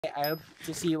I hope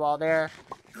to see you all there.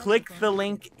 Click the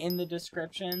link in the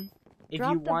description if you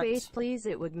want. Drop the bass, please.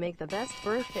 It would make the best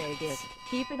birthday gift.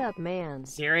 Keep it up, man.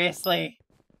 Seriously,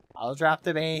 I'll drop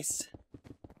the bass,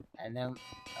 and then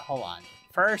hold on.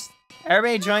 First,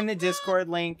 everybody join the Discord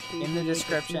link in the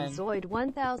description. Zoid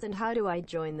 1000. How do I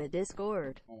join the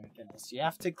Discord? Oh my goodness! You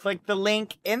have to click the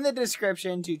link in the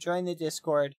description to join the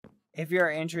Discord if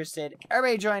you're interested.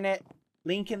 Everybody join it.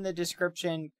 Link in the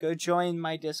description. Go join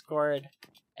my Discord.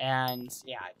 And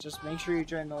yeah, just make sure you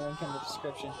join the link in the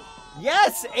description.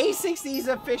 Yes! A60 is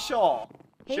official!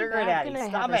 Hey, Sugar back, Daddy, can I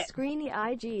stop have it! a screeny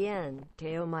IGN?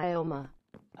 Teo Myoma.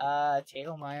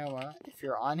 Teo Myoma. If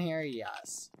you're on here,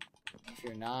 yes. If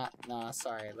you're not, no,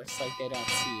 sorry. Looks like they don't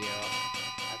see you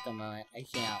at the moment. I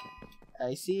can't.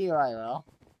 I see you, I will.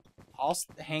 I'll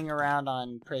hang around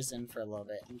on prison for a little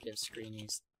bit and give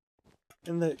screenies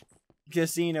in the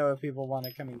casino if people want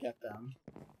to come and get them.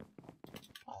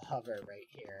 I'll hover right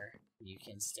here. You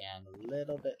can stand a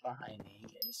little bit behind me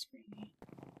and get a screenie.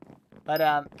 But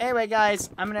anyway, guys,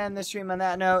 I'm gonna end the stream on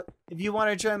that note. If you want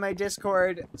to join my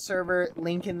Discord server,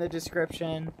 link in the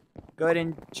description. Go ahead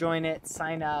and join it,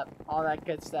 sign up, all that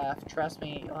good stuff. Trust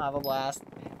me, you'll have a blast.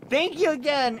 Thank you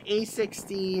again,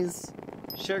 A60s,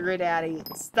 Sugar Daddy.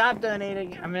 Stop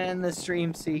donating. I'm gonna end the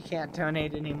stream so you can't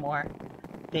donate anymore.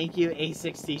 Thank you,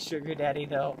 A60 Sugar Daddy,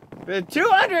 though, for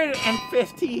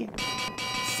 250,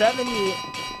 70,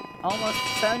 almost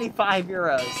 75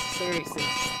 euros. Seriously,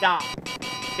 stop.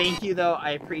 Thank you, though.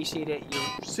 I appreciate it. You're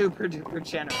super duper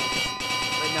generous.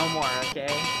 But no more, okay?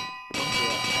 Thank you.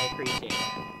 I appreciate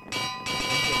it.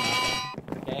 Thank you,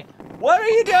 Muffin. Okay? What are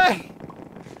you doing?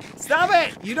 Stop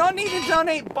it! You don't need to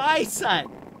donate. Bye, son.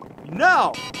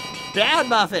 No! Bad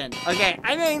Muffin. Okay,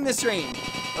 I'm ending the stream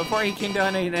before you can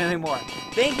donate anymore.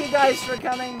 Thank you guys for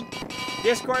coming.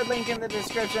 Discord link in the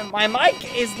description. My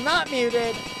mic is not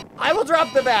muted. I will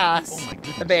drop the bass. Oh my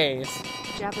goodness. The bass.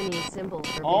 Japanese symbol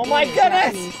for Oh beginner, my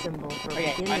goodness! Japanese symbol for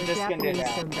Okay, beginner, I'm just gonna do Japanese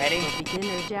that. symbol Ready? for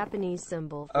beginner, Japanese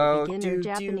symbol for Oh, beginner, do,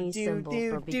 Japanese do, symbol do,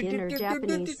 for do, beginner, do, do,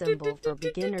 Japanese do, symbol do, for do,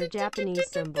 beginner, do, Japanese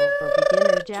symbol for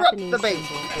beginner, Japanese the bass.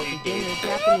 symbol for beginner,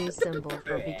 Japanese symbol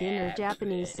for beginner,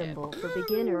 Japanese symbol for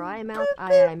beginner. I mouth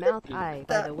I mouth I.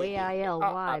 By the way,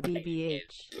 ILYBBH.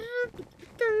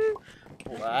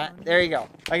 What? There you go.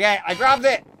 Okay, I dropped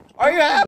it. Are you happy?